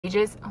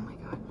Ages. Oh my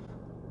god.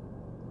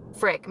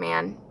 Frick,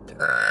 man.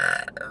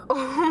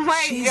 Oh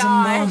my She's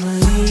god. a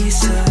Mona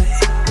Lisa.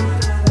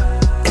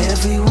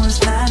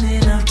 Everyone's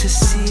lining up to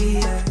see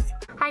her.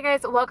 Hi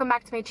guys, welcome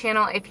back to my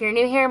channel. If you're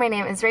new here, my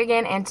name is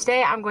Reagan, and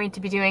today I'm going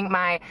to be doing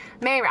my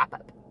May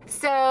wrap-up.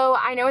 So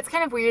I know it's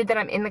kind of weird that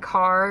I'm in the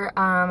car.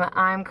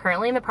 I'm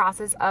currently in the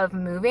process of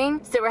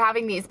moving. So we're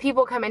having these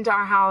people come into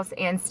our house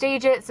and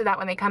stage it so that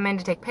when they come in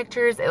to take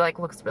pictures, it like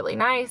looks really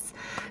nice.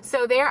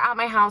 So they're at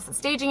my house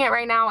staging it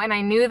right now, and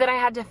I knew that I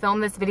had to film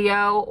this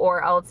video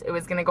or else it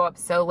was gonna go up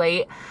so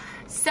late.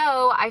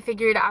 So I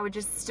figured I would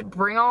just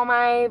bring all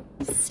my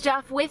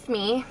stuff with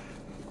me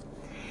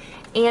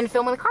and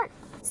film in the car.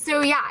 So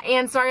yeah,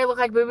 and sorry I look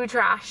like boo-boo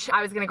trash.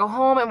 I was gonna go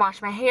home and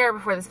wash my hair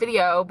before this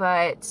video,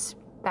 but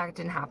that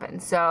didn't happen.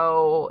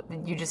 So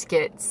you just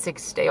get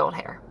 6-day-old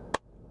hair.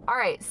 All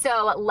right,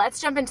 so let's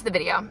jump into the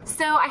video.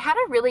 So I had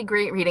a really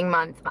great reading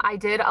month. I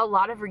did a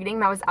lot of reading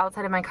that was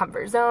outside of my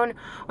comfort zone,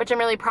 which I'm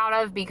really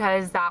proud of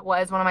because that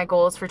was one of my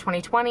goals for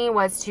 2020,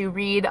 was to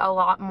read a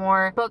lot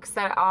more books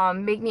that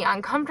make me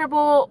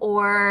uncomfortable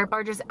or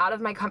are just out of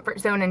my comfort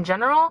zone in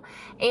general.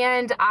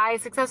 And I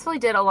successfully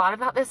did a lot of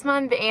that this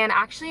month and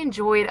actually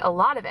enjoyed a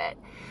lot of it.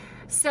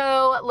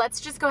 So let's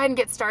just go ahead and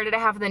get started. I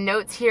have the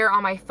notes here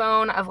on my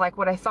phone of like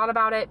what I thought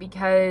about it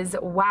because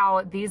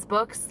wow, these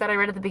books that I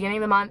read at the beginning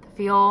of the month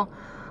feel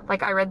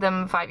like I read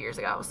them 5 years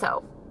ago.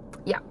 So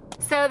yeah.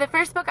 So the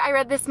first book I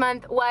read this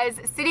month was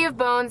City of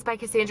Bones by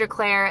Cassandra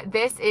Clare.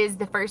 This is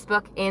the first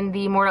book in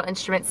the Mortal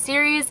Instruments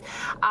series.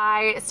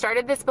 I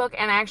started this book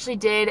and I actually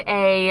did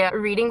a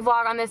reading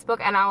vlog on this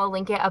book, and I will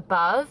link it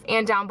above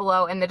and down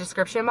below in the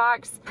description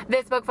box.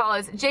 This book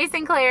follows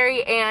Jason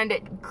Clary, and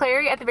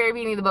Clary at the very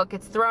beginning of the book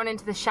gets thrown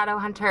into the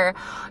Shadowhunter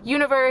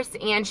universe,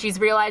 and she's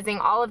realizing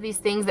all of these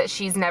things that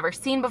she's never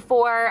seen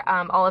before,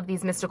 all of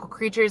these mystical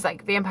creatures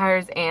like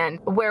vampires and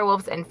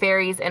werewolves and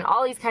fairies and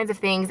all these kinds of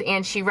things,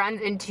 and she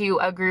runs into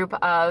a group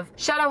of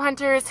shadow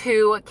hunters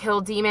who kill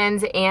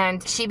demons,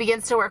 and she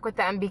begins to work with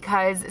them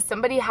because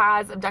somebody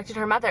has abducted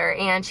her mother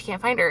and she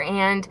can't find her,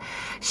 and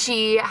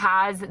she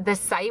has the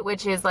sight,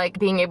 which is like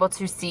being able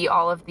to see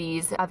all of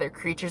these other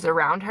creatures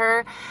around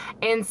her.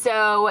 And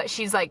so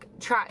she's like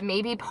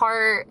maybe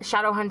part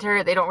shadow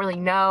hunter, they don't really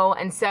know.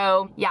 And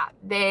so yeah,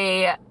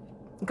 they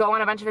go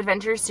on a bunch of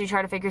adventures to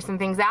try to figure some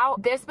things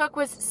out. This book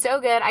was so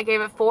good. I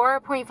gave it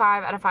 4.5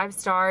 out of 5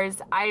 stars.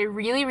 I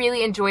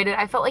really enjoyed it.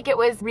 I felt like it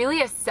was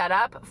really a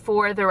setup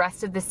for the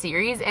rest of the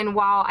series, and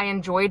while I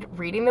enjoyed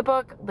reading the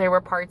book, there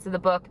were parts of the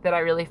book that I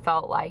really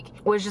felt like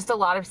was just a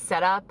lot of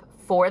setup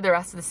for the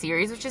rest of the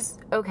series, which is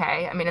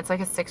okay. I mean, it's like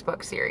a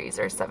 6-book series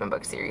or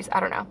 7-book series, I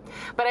don't know.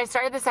 But I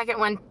started the second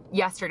one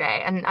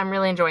yesterday and I'm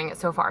really enjoying it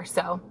so far.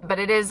 But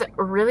it is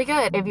really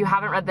good. If you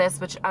haven't read this,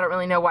 which I don't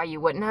really know why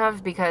you wouldn't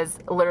have, because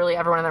literally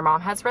everyone and their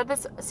mom has read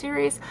this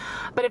series,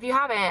 but if you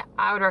haven't,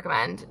 I would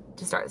recommend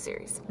to start the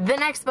series. The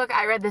next book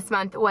I read this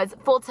month was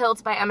Full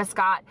Tilt by Emma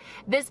Scott.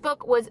 This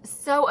book was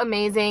so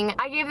amazing.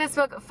 I gave this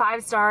book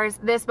 5 stars.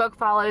 This book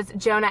follows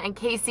Jonah and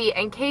Casey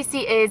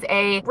is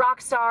a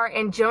rock star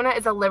and Jonah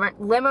is a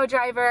limo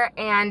driver,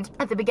 and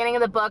at the beginning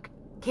of the book,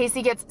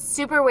 Casey gets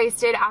super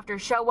wasted after a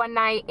show one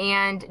night,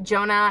 and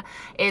Jonah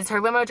is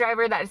her limo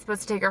driver that is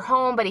supposed to take her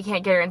home, but he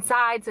can't get her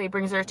inside, so he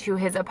brings her to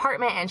his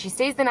apartment and she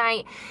stays the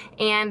night,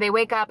 and they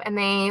wake up and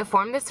they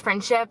form this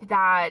friendship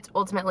that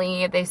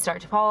ultimately they start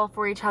to fall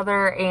for each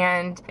other,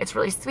 and it's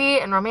really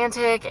sweet and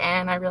romantic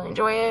and I really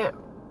enjoy it.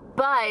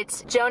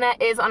 But Jonah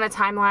is on a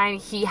timeline.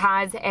 He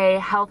has a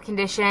health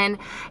condition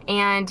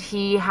and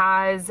he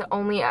has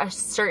only a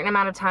certain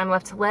amount of time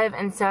left to live,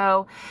 and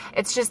so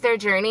it's just their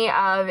journey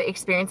of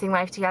experiencing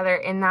life together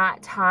in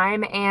that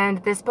time.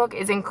 And this book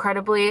is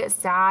incredibly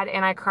sad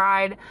and I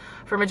cried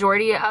for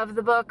majority of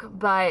the book,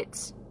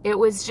 but it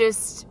was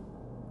just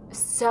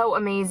so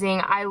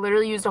amazing. I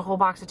literally used a whole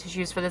box of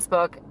tissues for this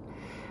book.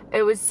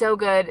 It was so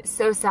good,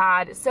 so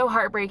sad, so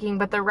heartbreaking,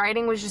 but the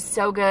writing was just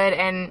so good,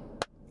 and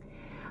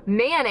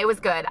man, it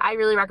was good. I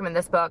really recommend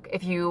this book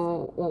if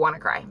you want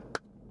to cry.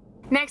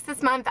 Next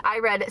this month, I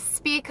read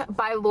Speak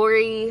by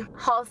Laurie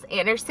Halse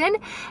Anderson,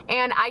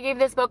 and I gave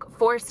this book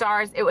 4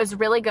 stars. It was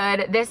really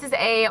good. This is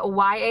a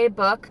YA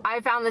book.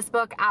 I found this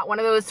book at one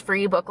of those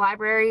free book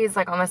libraries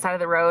like on the side of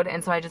the road,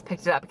 and so I just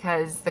picked it up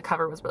because the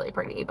cover was really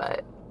pretty.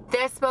 But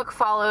this book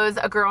follows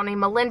a girl named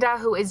Melinda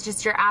who is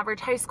just your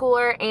average high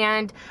schooler,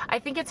 and I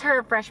think it's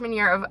her freshman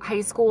year of high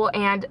school,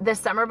 and the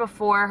summer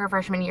before her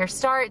freshman year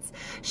starts,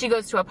 she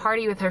goes to a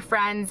party with her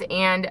friends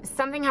and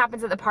something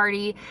happens at the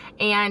party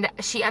and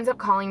she ends up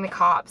calling the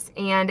cops,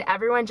 and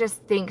everyone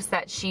just thinks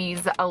that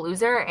she's a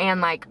loser and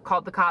like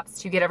called the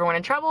cops to get everyone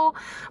in trouble,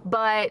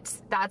 but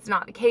that's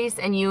not the case,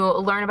 and you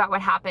learn about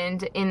what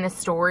happened in the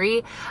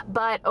story.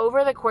 But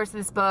over the course of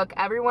this book,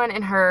 everyone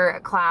in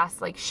her class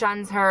like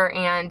shuns her,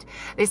 and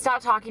they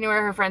stopped talking to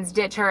her. Her friends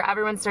ditch her.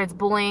 Everyone starts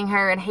bullying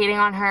her and hating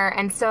on her.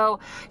 And so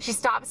she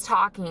stops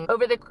talking.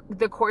 Over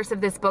the course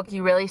of this book,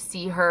 you really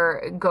see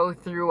her go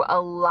through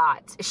a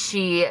lot.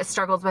 She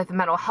struggles with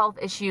mental health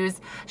issues.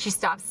 She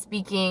stops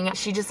speaking.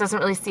 She just doesn't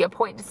really see a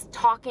point to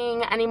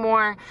talking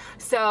anymore.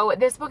 So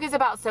this book is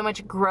about so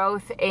much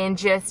growth and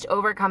just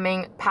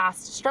overcoming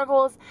past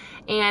struggles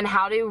and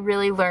how to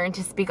really learn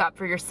to speak up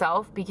for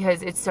yourself,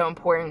 because it's so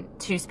important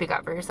to speak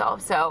up for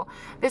yourself. So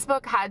this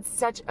book had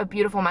such a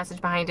beautiful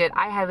message behind it.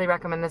 I highly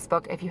recommend this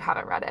book if you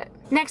haven't read it.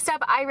 Next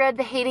up, I read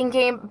The Hating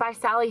Game by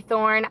Sally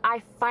Thorne.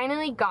 I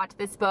finally got to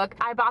this book.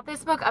 I bought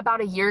this book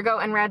about a year ago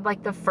and read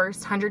like the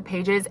first 100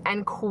 pages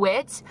and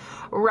quit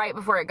right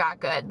before it got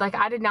good. Like,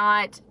 I did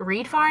not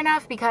read far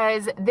enough,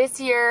 because this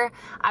year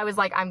I was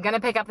like, I'm gonna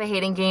pick up The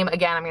Hating Game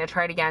again. I'm gonna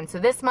try it again. So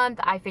this month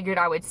I figured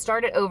I would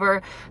start it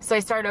over. So I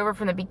started over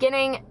from the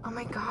beginning. Oh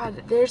my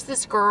God, there's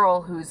this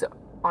girl who's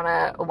on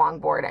a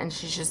longboard and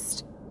she's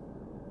just...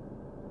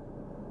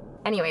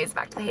 Anyways,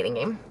 back to The Hating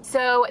Game.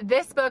 So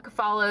this book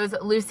follows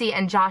Lucy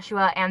and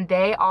Joshua, and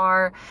they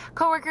are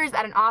co-workers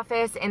at an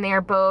office, and they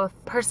are both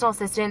personal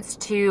assistants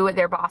to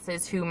their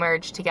bosses who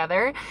merged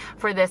together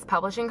for this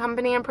publishing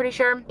company, I'm pretty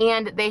sure,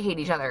 and they hate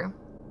each other.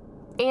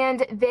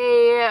 And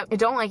they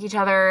don't like each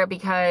other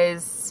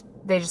because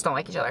they just don't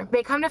like each other.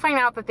 They come to find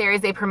out that there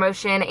is a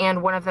promotion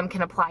and one of them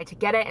can apply to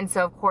get it, and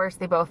so of course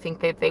they both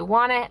think that they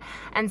want it,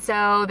 and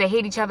so they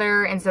hate each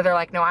other, and so they're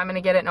like, no, I'm gonna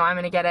get it, no, I'm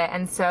gonna get it,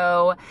 and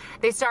so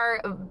they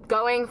start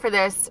going for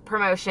this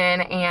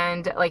promotion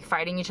and like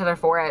fighting each other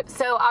for it.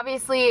 So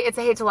obviously it's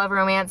a hate to love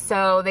romance,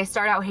 so they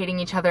start out hating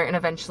each other and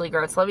eventually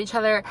grow to love each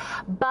other.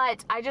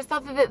 But I just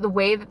thought that the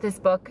way that this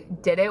book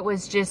did it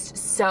was just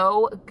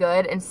so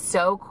good and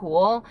so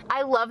cool.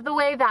 I love the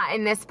way that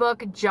in this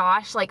book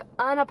Josh like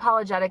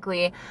unapologetically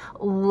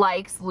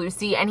likes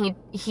Lucy, and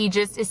he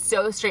just is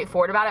so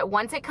straightforward about it.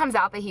 Once it comes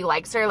out that he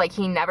likes her, like,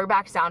 he never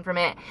backs down from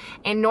it.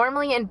 And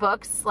normally in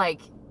books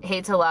like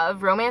hate to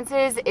love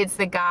romances, it's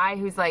the guy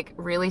who's like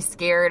really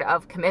scared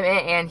of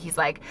commitment, and he's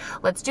like,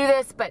 let's do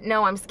this, but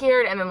no, I'm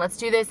scared, and then let's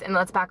do this and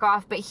let's back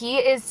off. But he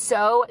is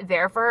so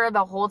there for her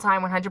the whole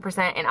time,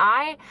 100%. And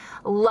I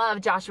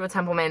love Joshua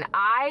Templeman.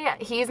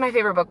 He's my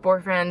favorite book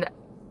boyfriend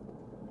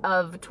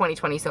of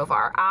 2020 so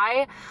far.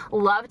 I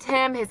loved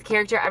him, his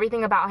character,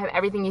 everything about him,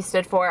 everything he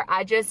stood for.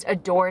 I just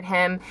adored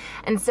him,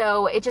 and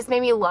so it just made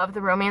me love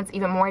the romance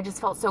even more. I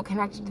just felt so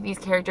connected to these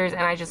characters,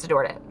 and I just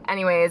adored it.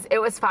 Anyways, it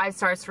was 5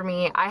 stars for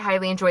me. I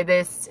highly enjoyed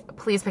this.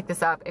 Please pick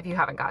this up if you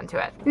haven't gotten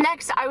to it.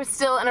 Next, I was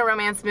still in a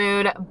romance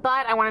mood,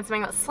 but I wanted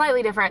something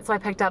slightly different, so I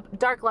picked up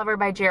Dark Lover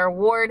by J.R.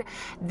 Ward.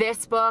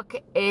 This book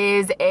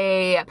is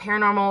a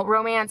paranormal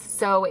romance,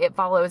 so it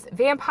follows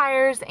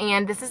vampires,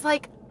 and this is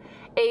like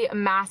a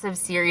massive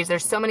series.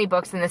 There's so many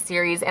books in this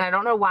series, and I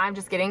don't know why I'm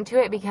just getting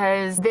to it,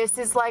 because this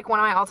is like one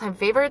of my all-time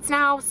favorites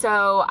now,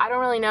 so I don't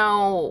really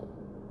know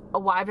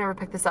why I've never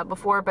picked this up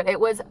before, but it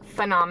was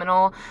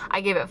phenomenal.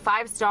 I gave it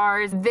 5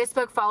 stars. This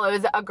book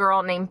follows a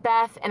girl named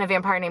Beth and a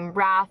vampire named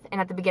Wrath,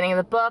 and at the beginning of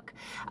the book,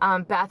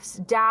 Beth's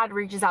dad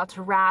reaches out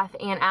to Wrath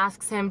and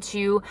asks him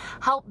to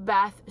help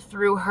Beth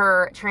through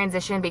her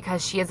transition,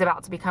 because she is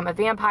about to become a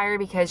vampire,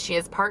 because she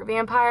is part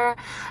vampire.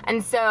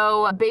 And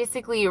so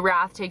basically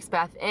Wrath takes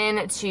Beth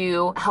in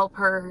to help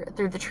her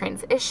through the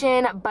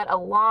transition, but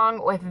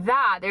along with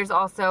that, there's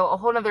also a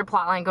whole nother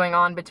plotline going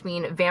on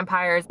between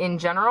vampires in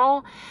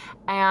general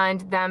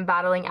and them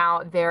battling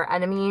out their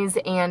enemies,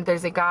 and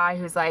there's a guy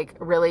who's like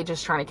really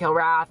just trying to kill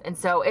Wrath. And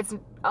so it's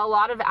a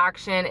lot of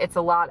action, it's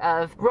a lot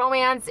of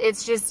romance,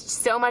 it's just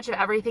so much of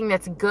everything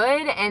that's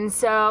good, and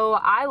so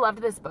I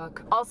loved this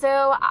book.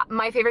 Also,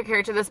 my favorite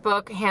character of this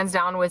book, hands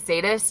down, was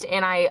Sadist,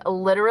 and I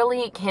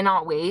literally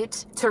cannot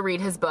wait to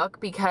read his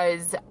book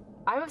because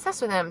I'm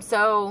obsessed with him,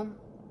 so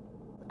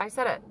I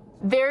said it.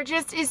 There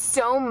just is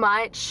so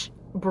much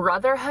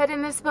brotherhood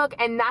in this book,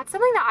 and that's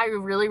something that I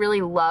really, really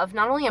love,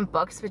 not only in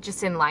books but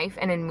just in life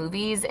and in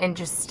movies and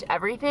just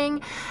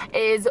everything.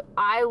 Is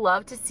I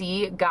love to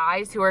see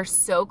guys who are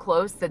so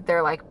close that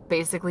they're like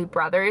basically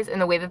brothers,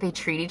 and the way that they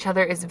treat each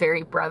other is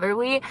very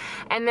brotherly.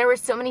 And there were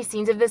so many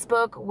scenes of this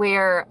book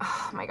where,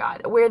 oh my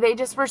God, where they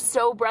just were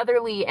so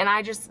brotherly, and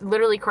I just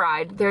literally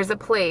cried. There's a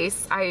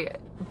place, I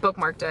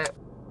bookmarked it.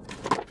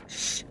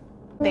 Shh.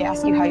 They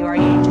ask you how you are,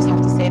 you just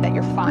have to say that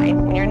you're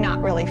fine when you're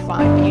not really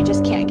fine, but you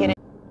just can't get it.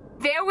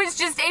 There was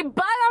just a bug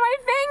on my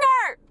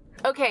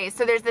finger! Okay,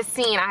 so there's this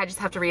scene, I just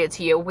have to read it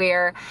to you,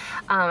 where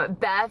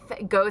Beth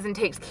goes and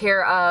takes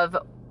care of,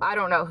 I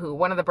don't know who,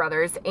 one of the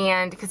brothers,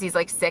 and because he's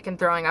like sick and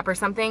throwing up or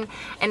something,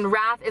 and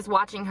Wrath is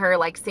watching her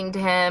like sing to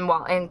him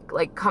and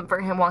like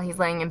comfort him while he's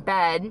laying in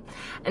bed.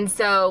 And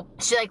so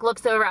she like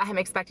looks over at him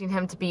expecting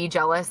him to be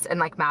jealous and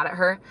like mad at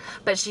her,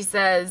 but she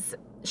says,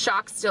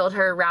 shock stilled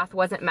her. Wrath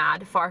wasn't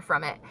mad, far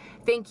from it.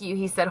 Thank you,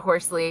 he said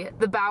hoarsely.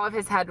 The bow of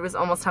his head was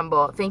almost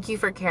humble. Thank you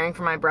for caring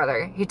for my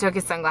brother. He took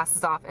his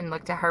sunglasses off and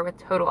looked at her with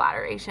total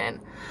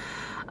adoration.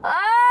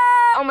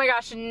 Oh my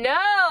gosh,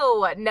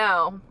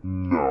 no.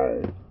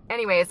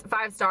 Anyways,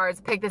 5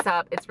 stars, pick this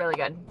up, it's really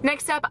good.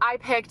 Next up, I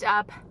picked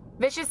up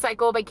Vicious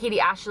Cycle by Katie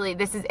Ashley.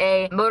 This is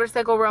a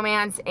motorcycle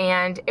romance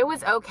and it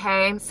was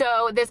okay.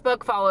 So this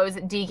book follows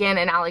Deacon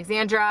and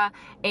Alexandra,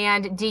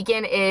 and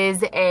Deacon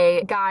is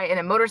a guy in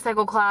a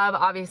motorcycle club,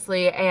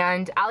 obviously,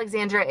 and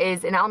Alexandra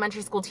is an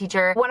elementary school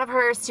teacher. One of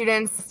her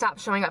students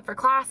stopped showing up for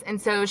class,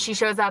 and so she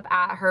shows up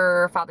at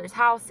her father's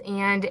house,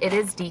 and it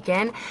is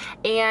Deacon,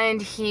 and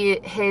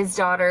his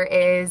daughter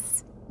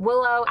is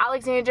Willow.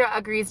 Alexandra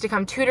agrees to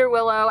come tutor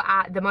Willow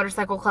at the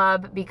motorcycle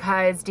club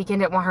because Deacon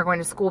didn't want her going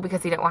to school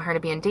because he didn't want her to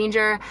be in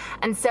danger.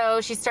 And so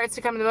she starts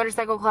to come to the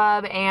motorcycle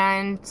club,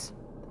 and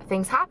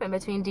things happen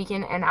between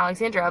Deacon and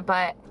Alexandra.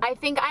 But I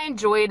think I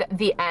enjoyed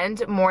the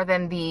end more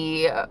than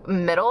the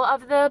middle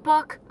of the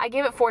book. I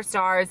gave it 4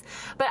 stars,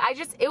 but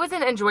it was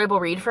an enjoyable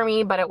read for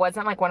me, but it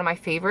wasn't like one of my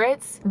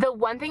favorites. The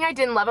one thing I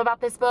didn't love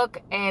about this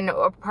book, and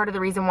part of the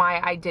reason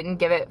why I didn't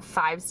give it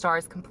 5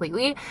 stars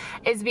completely,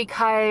 is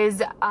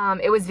because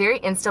it was very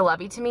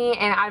insta-lovey to me,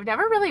 and I've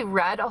never really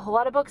read a whole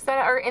lot of books that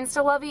are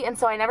insta-lovey, and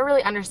so I never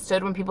really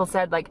understood when people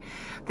said like,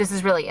 this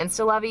is really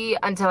insta-lovey,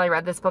 until I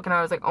read this book and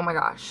I was like, oh my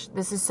gosh,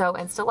 this is so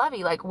insta-lovey.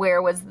 Like,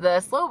 where was the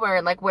slow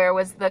burn? Like, where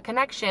was the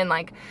connection?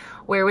 Like,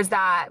 where was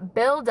that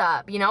build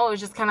up? You know, it was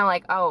just kind of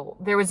like, oh,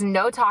 there was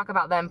no talk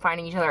about them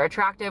finding each other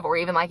attractive or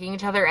even liking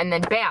each other, and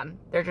then bam,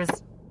 they're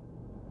just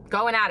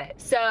going at it.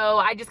 So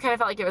I just kind of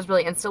felt like it was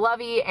really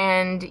insta-lovey,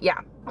 and yeah.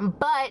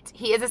 But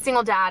he is a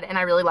single dad, and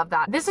I really love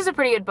that. This is a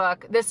pretty good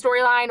book. The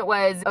storyline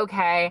was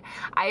okay.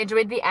 I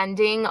enjoyed the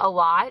ending a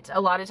lot.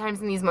 A lot of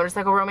times in these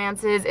motorcycle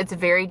romances, it's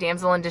very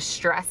damsel in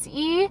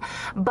distress-y,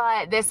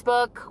 but this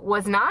book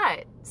was not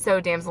so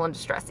damsel in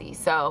distress-y,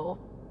 so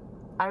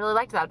I really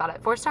liked that about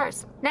it. 4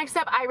 stars. Next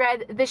up, I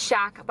read The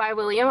Shack by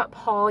William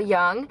Paul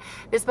Young.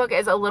 This book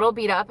is a little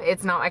beat up.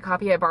 It's not my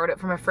copy. I borrowed it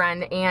from a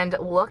friend, and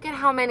look at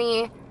how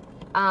many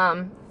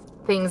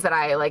things that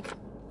I like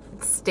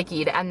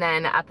stickied and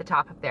then at the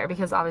top up there,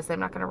 because obviously I'm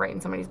not going to write in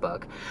somebody's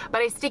book,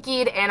 but I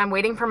stickied and I'm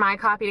waiting for my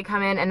copy to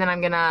come in, and then I'm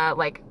gonna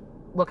like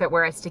look at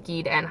where I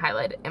stickied and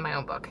highlight in my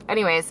own book.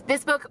 Anyways,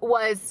 this book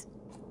was,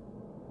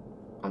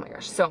 oh my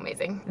gosh, so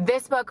amazing.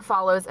 This book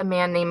follows a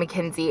man named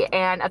Mackenzie,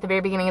 and at the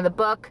very beginning of the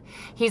book,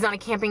 he's on a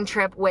camping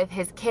trip with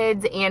his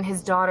kids, and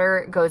his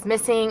daughter goes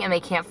missing and they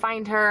can't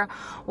find her.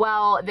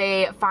 Well,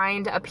 they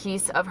find a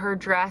piece of her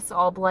dress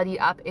all bloodied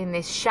up in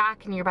this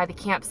shack nearby the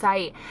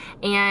campsite,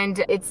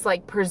 and it's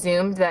like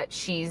presumed that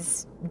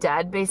she's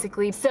dead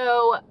basically.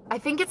 So I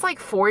think it's like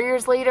 4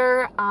 years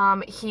later,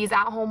 he's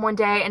at home one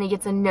day and he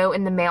gets a note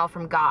in the mail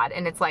from God,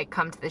 and it's like,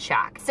 come to the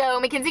shack. So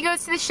Mackenzie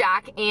goes to the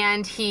shack,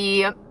 and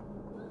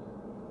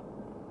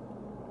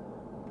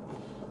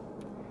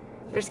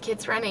there's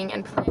kids running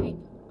and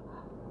playing.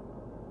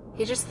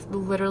 He just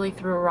literally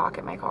threw a rock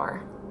at my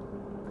car.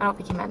 I don't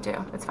think he meant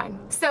to. It's fine.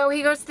 So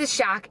he goes to the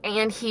shack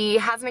and he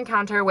has an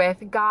encounter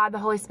with God, the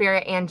Holy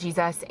Spirit, and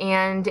Jesus.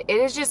 And it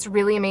is just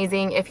really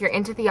amazing. If you're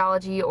into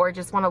theology or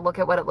just want to look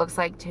at what it looks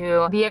like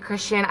to be a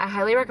Christian, I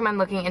highly recommend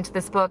looking into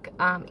this book.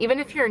 Even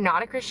if you're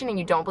not a Christian and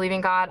you don't believe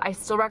in God, I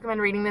still recommend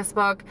reading this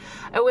book.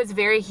 It was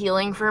very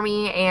healing for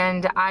me,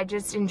 and I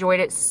just enjoyed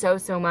it so,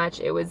 so much.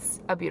 It was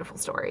a beautiful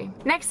story.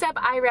 Next up,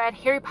 I read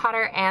Harry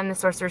Potter and the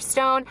Sorcerer's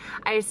Stone.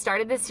 I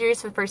started this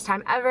series for the first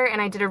time ever,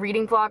 and I did a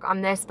reading vlog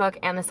on this book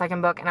and the second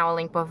book, and I will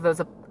link both of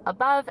those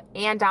above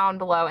and down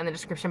below in the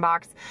description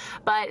box.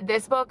 But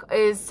this book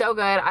is so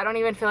good. I don't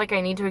even feel like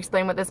I need to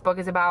explain what this book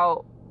is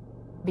about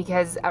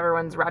because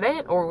everyone's read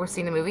it or we've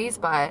seen the movies,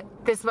 but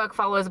this book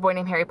follows a boy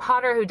named Harry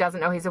Potter who doesn't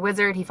know he's a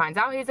wizard. He finds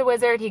out he's a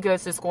wizard. He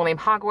goes to a school named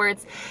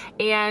Hogwarts,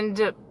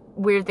 and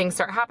weird things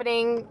start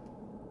happening.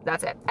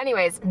 That's it.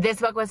 Anyways, this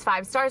book was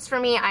 5 stars for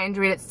me. I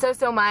enjoyed it so,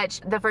 so much.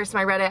 The first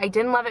time I read it, I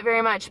didn't love it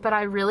very much, but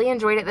I really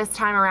enjoyed it this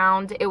time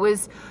around. It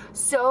was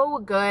so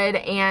good,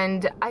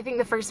 and I think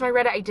the first time I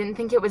read it, I didn't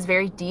think it was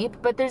very deep,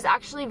 but there's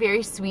actually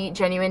very sweet,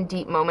 genuine,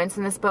 deep moments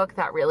in this book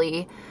that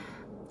really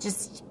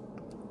just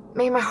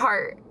made my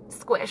heart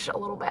squish a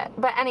little bit.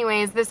 But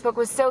anyways, this book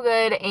was so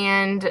good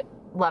and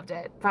loved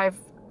it. 5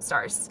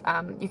 stars.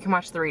 You can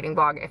watch the reading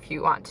vlog if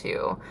you want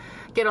to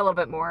get a little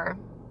bit more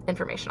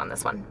information on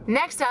this one.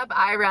 Next up,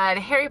 I read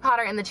Harry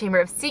Potter and the Chamber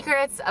of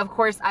Secrets. Of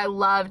course, I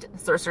loved the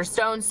Sorcerer's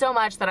Stone so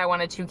much that I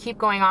wanted to keep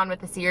going on with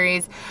the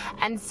series,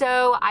 and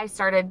so I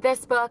started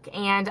this book,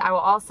 and I will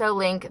also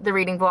link the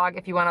reading vlog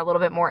if you want a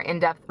little bit more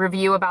in-depth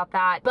review about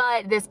that.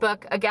 But this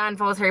book, again,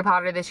 follows Harry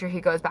Potter. This year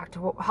he goes back to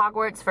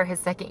Hogwarts for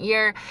his 2nd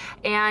year,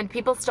 and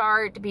people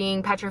start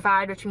being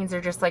petrified, which means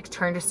they're just like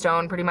turned to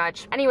stone pretty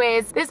much.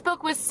 Anyways, this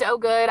book was so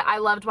good. I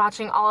loved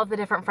watching all of the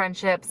different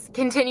friendships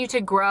continue to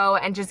grow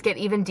and just get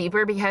even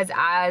deeper, because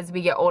as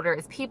we get older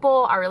as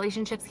people, our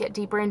relationships get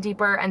deeper and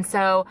deeper, and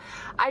so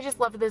I just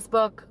loved this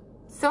book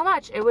so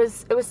much. It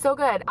was so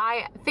good.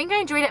 I think I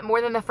enjoyed it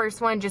more than the first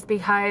one just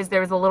because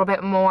there was a little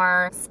bit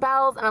more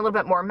spells and a little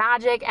bit more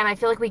magic, and I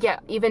feel like we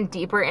get even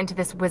deeper into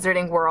this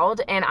wizarding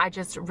world, and I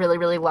just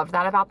really loved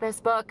that about this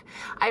book.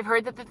 I've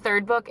heard that the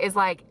third book is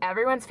like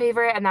everyone's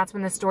favorite, and that's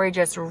when the story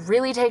just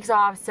really takes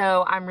off,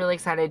 so I'm really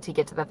excited to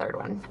get to the third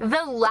one.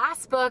 The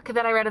last book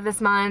that I read of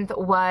this month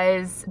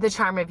was The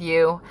Charm of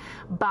You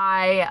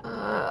by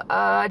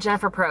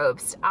Jennifer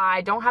Probst.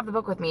 I don't have the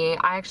book with me.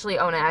 I actually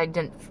own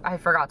it. I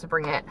forgot to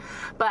bring it.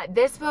 But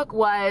this book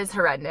was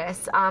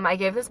horrendous. I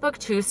gave this book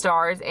 2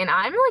 stars, and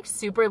I'm like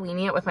super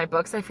lenient with my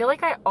books. I feel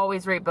like I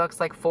always rate books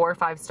like 4 or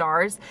 5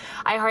 stars.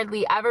 I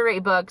hardly ever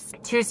rate books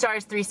 2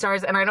 stars, 3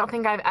 stars, and I don't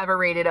think I've ever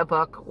rated a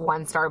book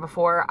 1 star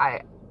before.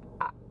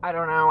 I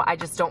don't know. I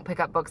just don't pick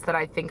up books that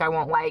I think I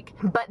won't like.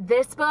 But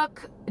this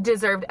book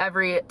deserved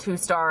every 2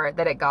 star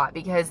that it got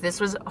because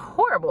this was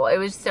horrible. It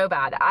was so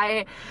bad.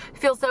 I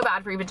feel so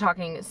bad for even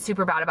talking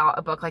super bad about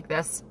a book like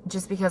this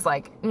just because,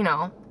 like, you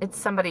know, it's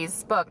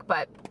somebody's book,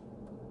 but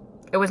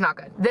it was not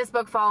good. This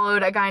book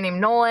followed a guy named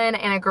Nolan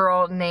and a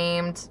girl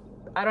named,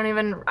 I don't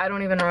even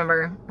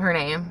remember her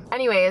name.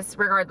 Anyways,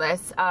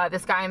 regardless,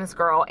 this guy and this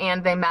girl,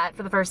 and they met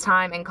for the first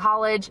time in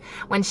college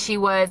when she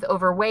was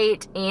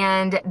overweight,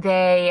 and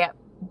they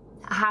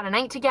had a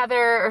night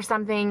together or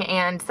something,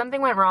 and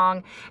something went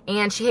wrong,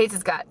 and she hates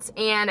his guts.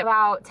 And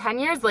about 10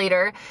 years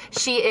later,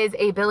 she is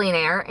a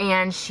billionaire,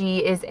 and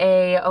she is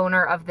a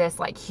owner of this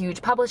like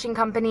huge publishing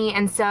company.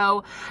 And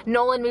so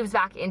Nolan moves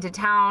back into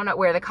town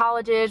where the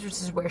college is, which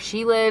is where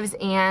she lives,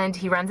 and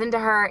he runs into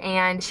her,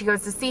 and she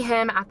goes to see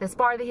him at this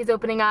bar that he's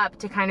opening up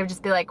to kind of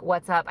just be like,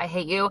 what's up, I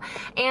hate you.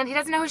 And he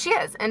doesn't know who she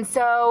is. And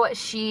so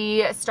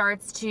she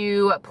starts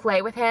to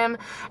play with him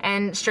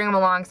and string him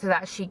along so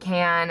that she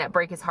can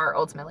break his heart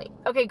ultimately.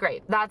 Okay,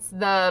 great. That's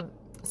the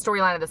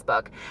storyline of this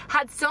book.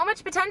 Had so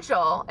much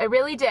potential. It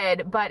really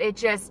did, but it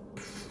just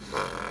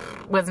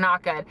was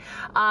not good.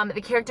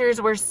 The characters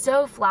were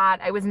so flat.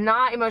 I was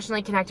not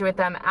emotionally connected with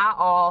them at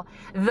all.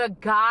 The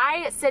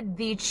guy said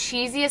the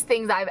cheesiest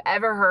things I've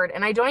ever heard,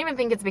 and I don't even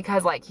think it's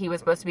because like he was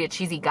supposed to be a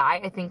cheesy guy.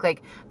 I think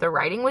like the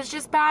writing was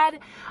just bad.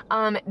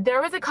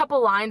 There was a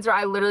couple lines where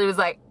I literally was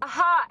like,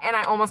 aha, and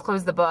I almost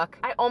closed the book.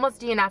 I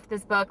almost DNF'd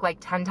this book like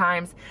 10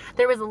 times.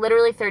 There was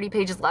literally 30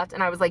 pages left,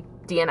 and I was like,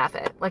 DNF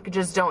it. Like,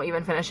 just don't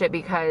even finish it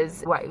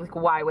because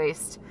why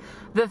waste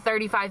the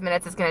 35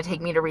 minutes it's gonna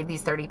take me to read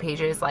these 30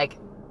 pages? Like,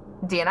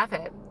 DNF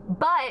it.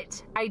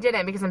 But I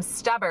didn't because I'm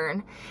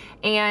stubborn,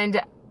 and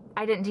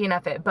I didn't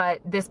DNF it, but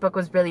this book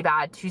was really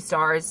bad. 2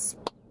 stars.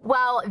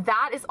 Well,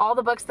 that is all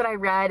the books that I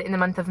read in the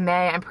month of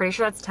May. I'm pretty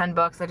sure that's 10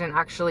 books. I didn't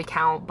actually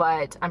count,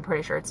 but I'm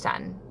pretty sure it's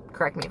 10.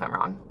 Correct me if I'm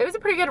wrong. It was a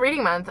pretty good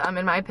reading month,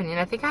 in my opinion.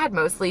 I think I had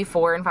mostly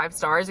 4 and 5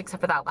 stars, except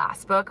for that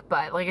last book.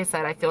 But like I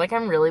said, I feel like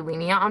I'm really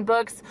lenient on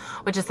books,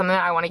 which is something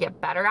that I want to get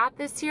better at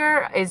this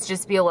year, is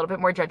just be a little bit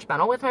more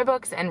judgmental with my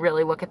books and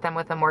really look at them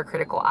with a more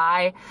critical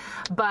eye.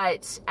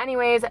 But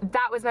anyways,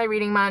 that was my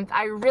reading month.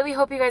 I really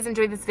hope you guys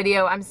enjoyed this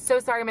video. I'm so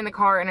sorry I'm in the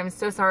car, and I'm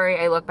so sorry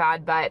I look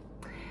bad, but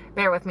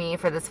bear with me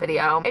for this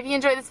video. If you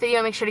enjoyed this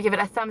video, make sure to give it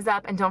a thumbs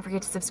up, and don't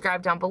forget to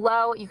subscribe down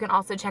below. You can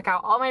also check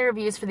out all my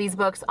reviews for these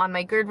books on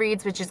my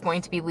Goodreads, which is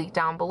going to be linked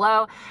down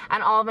below,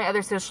 and all of my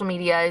other social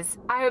medias.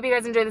 I hope you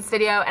guys enjoyed this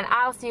video, and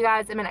I'll see you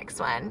guys in my next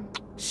one. Bye.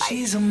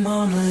 She's a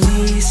Mona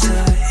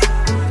Lisa.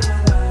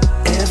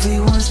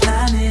 Everyone's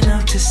lining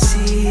up to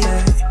see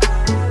her.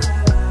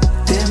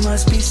 There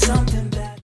must be something